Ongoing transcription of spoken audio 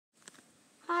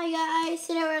Hi guys,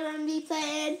 today we're going to be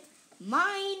playing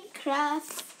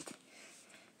Minecraft.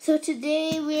 So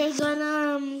today we're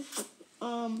gonna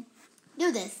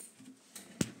do this.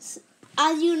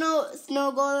 As you know,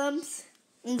 snow golems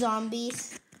and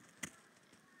zombies.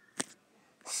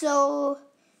 So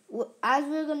as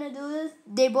we're gonna do this,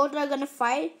 they both are gonna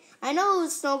fight. I know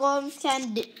snow golems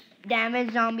can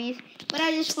damage zombies, but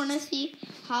I just want to see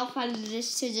how fun it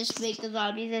is to just make the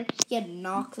zombies get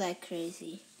knocked like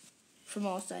crazy from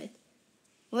all sides.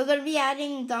 We're going to be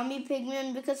adding zombie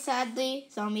pigmen because sadly,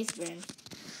 zombies burn.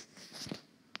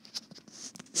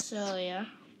 So, yeah.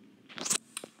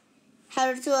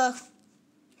 Head to a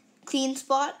clean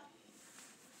spot.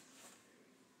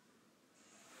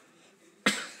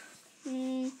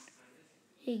 Here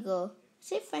you go.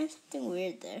 Say find something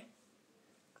weird there.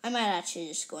 I might actually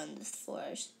just go in this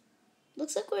forest.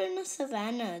 Looks like we're in a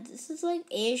savannah. This is like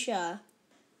Asia.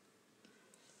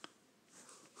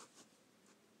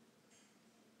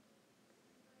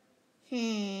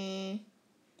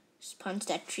 Just punch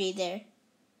that tree there.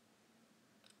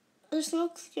 There's no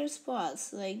clear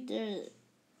spots. Like, there's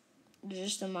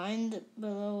just a mine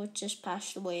below which just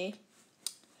passed away.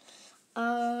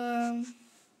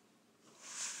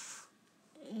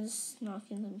 Just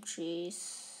knocking some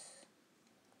trees.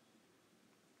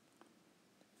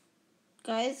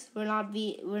 Guys, we're not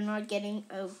getting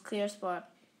a clear spot.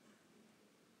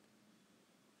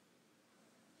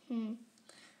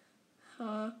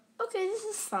 Okay, this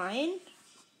is fine.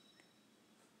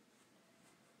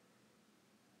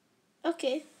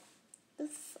 Okay,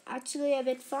 that's actually a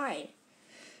bit fine.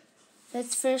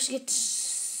 Let's first get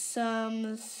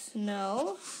some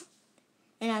snow.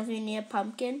 And as we need a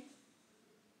pumpkin.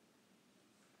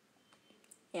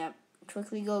 Yeah,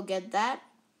 quickly go get that.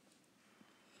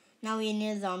 Now we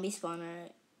need a zombie spawner.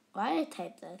 Why did I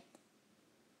type that?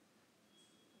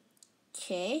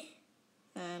 Okay.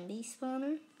 Zombie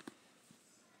spawner.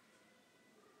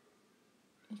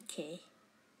 Okay.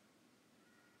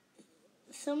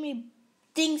 So many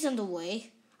things in the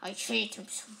way. I hate him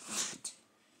so much.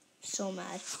 So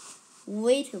mad.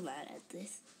 Way too mad at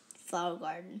this flower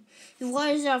garden. And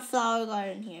why is there a flower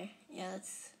garden here?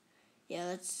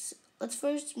 Let's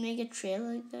first make a trail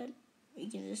like that. We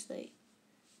can just like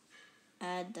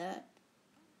add that.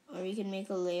 Or we can make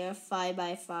a layer 5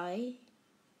 by 5.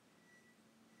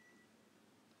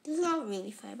 This is not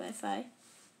really 5 by 5.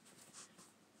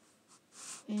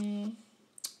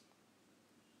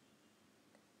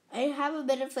 I have a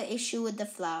bit of an issue with the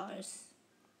flowers.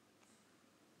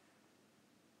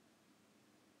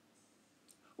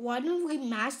 Why don't we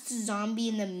match the zombie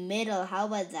in the middle? How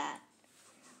about that?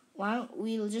 Why don't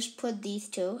we just put these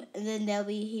two, and then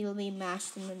he'll be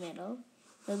mashed in the middle.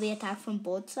 He'll be attacked from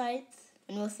both sides,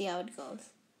 and we'll see how it goes.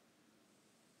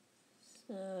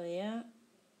 So yeah,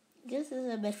 this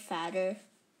is a bit fatter.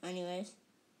 Anyways,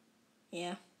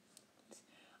 yeah.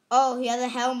 Oh, he has a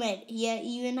helmet. He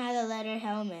even has a leather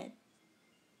helmet.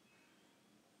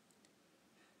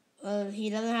 Well, he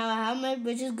doesn't have a helmet,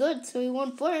 which is good, so he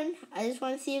won't burn. I just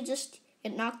want to see him just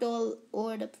get knocked all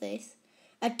over the place.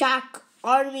 Attack!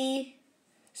 Army!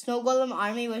 Snow Golem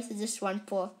army versus just one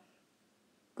poor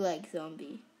like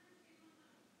zombie.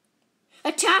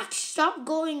 Attack! Stop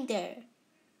going there.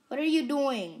 What are you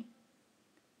doing?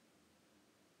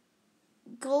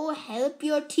 Go help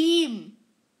your team.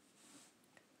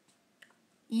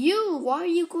 Why are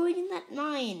you going in that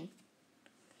mine?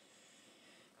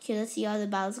 Okay, let's see how the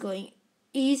battle's going.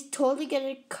 He's totally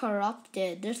getting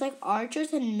corrupted. There's like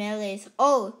archers and melees.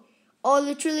 Oh,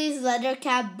 literally his leather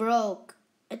cap broke.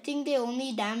 I think they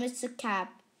only damaged the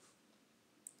cap.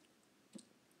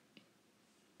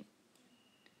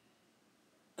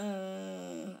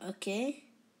 Okay.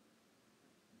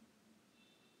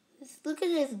 Let's look at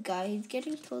this guy. He's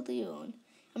getting totally owned.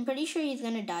 I'm pretty sure he's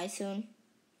gonna die soon.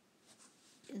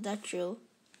 Is that true?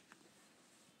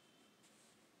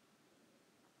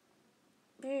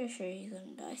 Pretty sure he's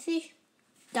gonna die. See?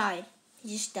 Died.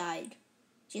 He just died.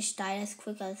 Just died as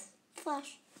quick as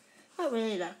flash. Not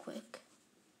really that quick.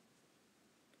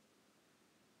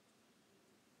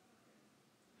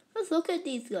 Let's look at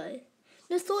these guys.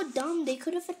 They're so dumb. They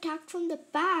could have attacked from the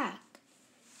back.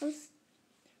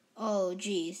 Oh,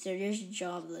 geez. They're just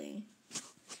jobbling.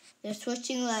 They're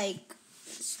switching, like,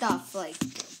 stuff, like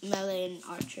melee and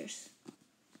archers.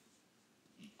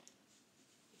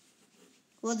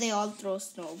 Well, they all throw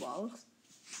snowballs.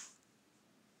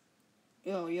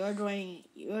 Yo, you're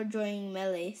joining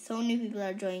melee. So many people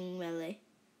are joining melee.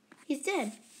 He's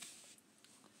dead.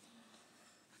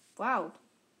 Wow.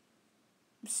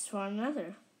 This is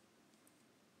another.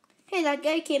 Hey, that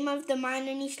guy came out of the mine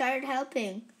and he started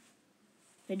helping.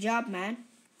 Good job, man.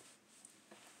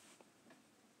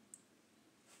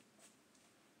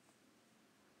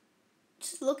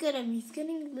 Just look at him. He's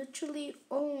getting literally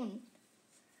owned.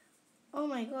 Oh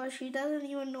my gosh, he doesn't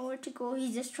even know where to go.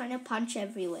 He's just trying to punch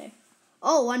everywhere.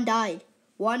 Oh, one died.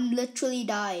 One literally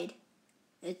died.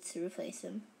 Let's replace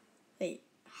him. Wait,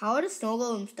 how are the snow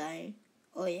golems dying?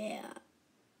 Oh yeah.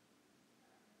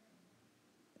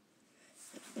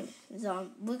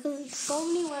 Because so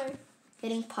many were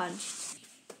getting punched.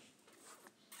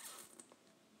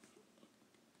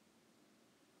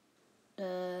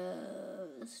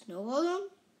 Snow golem?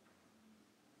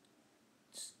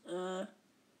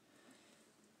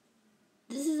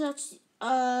 This is actually,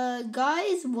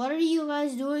 guys, what are you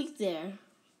guys doing there?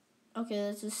 Okay,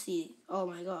 let's just see. Oh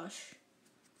my gosh.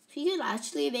 If you could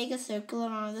actually make a circle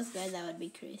around this guy, that would be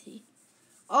crazy.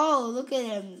 Oh, look at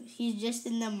him. He's just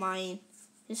in the mine.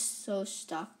 Just so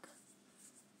stuck.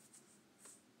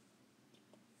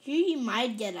 Here he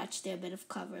might get actually a bit of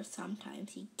cover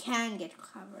sometimes. He can get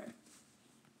cover.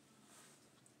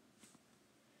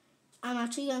 I'm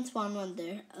actually going to spawn one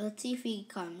there. Let's see if he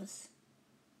comes.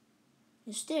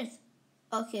 There's stairs.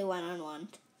 Okay, 1-on-1.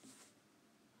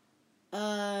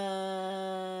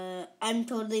 I'm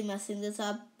totally messing this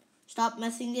up. Stop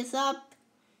messing this up.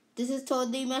 This is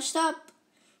totally messed up.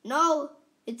 No,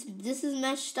 this is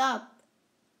messed up.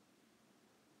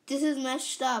 This is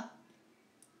messed up.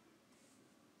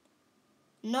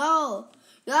 No,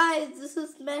 guys, this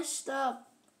is messed up.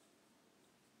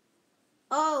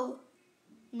 Oh,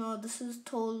 no, this is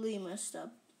totally messed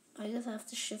up. I guess I have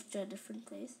to shift to a different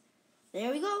place.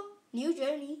 There we go. New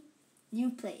journey,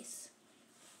 new place.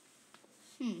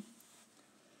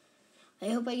 I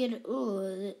hope I get.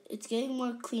 Ooh, it's getting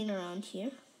more clean around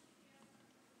here.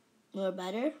 More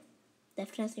better.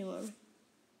 Definitely more.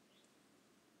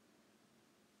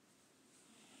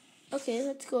 Okay,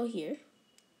 let's go here.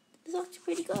 This is actually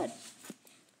pretty good.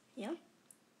 Yeah.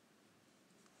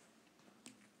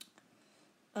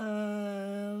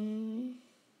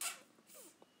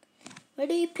 Where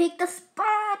do you pick the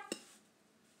spot?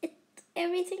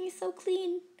 Everything is so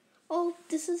clean. Oh,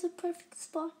 this is a perfect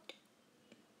spot.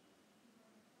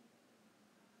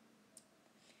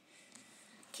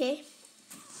 Okay.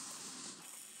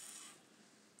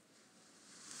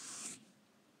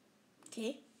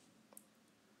 Okay.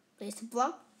 Place the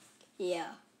block.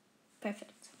 Yeah.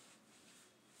 Perfect.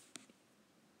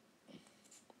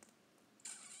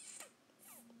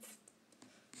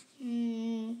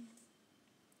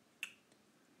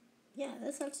 Yeah,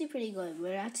 that's actually pretty good.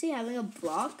 We're actually having a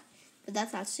block, but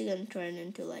that's actually going to turn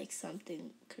into like something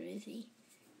crazy.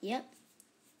 Yep.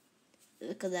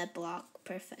 Look at that block.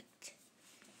 Perfect.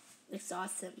 Looks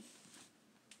awesome.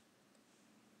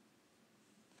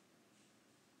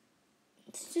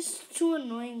 It's just too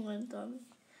annoying when done.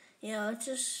 Yeah, let's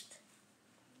just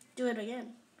do it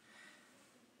again.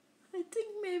 I think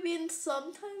maybe in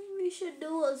some time we should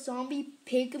do a zombie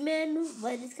pigman,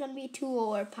 but it's gonna be too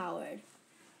overpowered.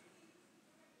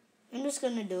 I'm just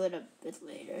gonna do it a bit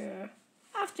later.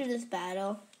 After this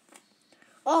battle.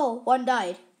 Oh, one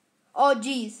died. Oh,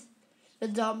 jeez. The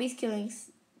zombie's killing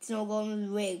snow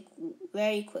golems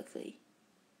very quickly.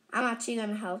 I'm actually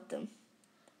gonna help them.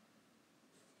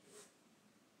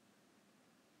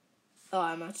 Oh,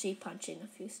 I'm actually punching a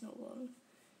few snow golems.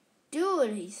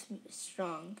 Dude, he's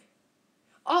strong.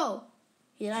 Oh,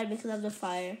 he died because of the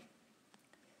fire.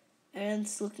 And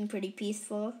it's looking pretty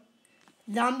peaceful.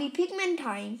 Zombie pigman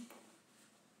time.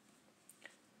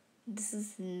 This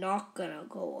is not gonna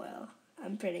go well.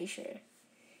 I'm pretty sure.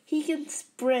 He can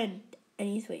sprint,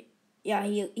 and yeah,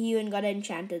 he even got an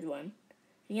enchanted one.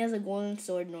 He has a golden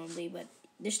sword normally, but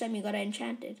this time he got an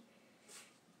enchanted.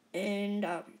 And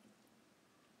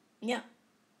yeah,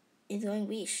 he's going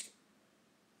beast.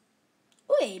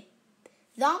 Wait,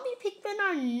 zombie pigmen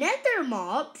are nether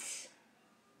mobs?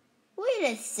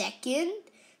 Wait a second.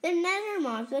 They're nether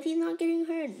mobs, but he's not getting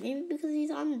hurt. Maybe because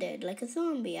he's undead, like a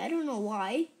zombie. I don't know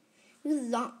why.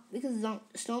 Because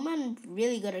snowmen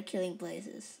really good at killing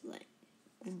places. Like,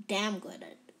 damn good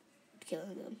at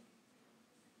killing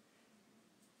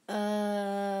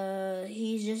them.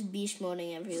 He's just beast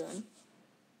moding everyone.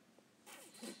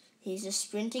 He's just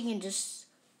sprinting and just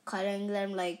cutting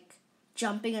them, like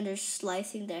jumping and just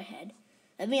slicing their head.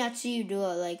 Let me actually do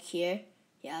it like here.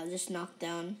 Yeah, I'll just knock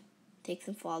down, take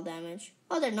some fall damage.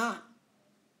 Oh, they're not.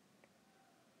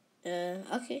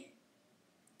 Okay.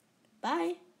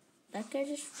 Bye. That guy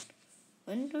just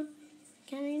went on.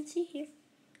 Can't even see here.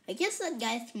 I guess that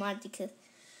guy's smart because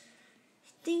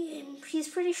he's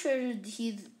pretty sure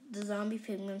the zombie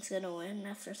pigman's gonna win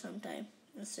after some time,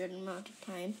 a certain amount of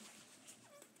time.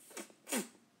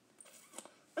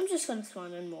 I'm just gonna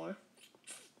spawn in more.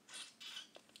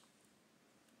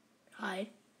 Hi.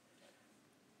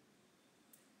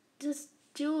 Just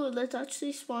Dude, let's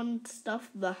actually spawn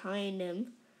stuff behind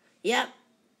him. Yep.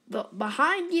 But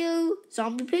behind you,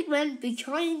 zombie pigman,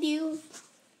 behind you.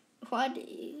 What?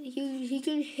 He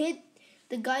can hit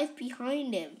the guys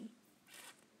behind him.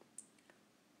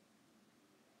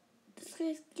 This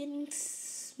guy's getting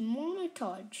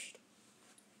monetized.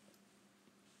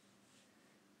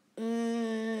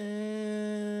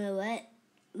 What?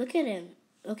 Look at him.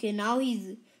 Okay, now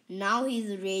he's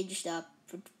raged up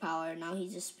for power. Now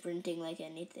he's just sprinting like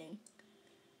anything.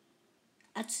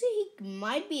 Actually, he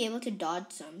might be able to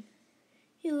dodge some.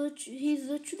 He's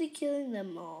literally killing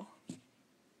them all.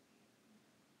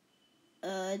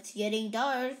 It's getting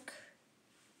dark.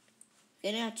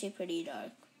 Getting actually pretty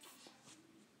dark.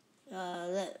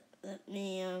 Let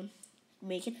me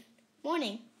make it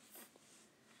morning.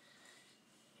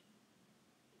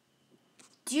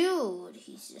 Dude,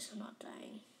 he's just not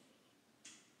dying.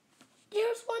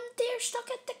 There's one there stuck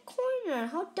at the corner.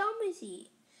 How dumb is he?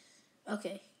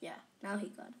 Okay, yeah, now he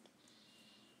got it.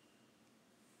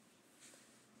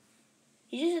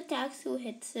 He just attacks who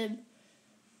hits him,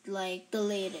 like the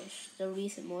latest,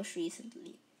 most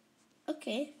recently.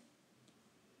 Okay.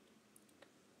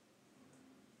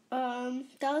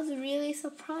 That was really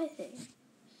surprising.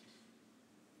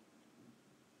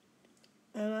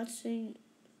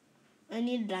 I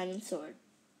need a diamond sword.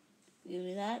 Give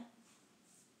me that.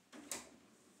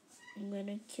 I'm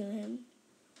gonna kill him.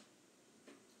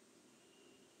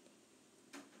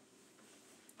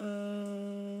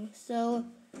 So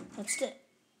that's it.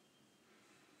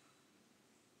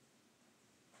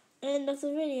 End of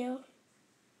the video.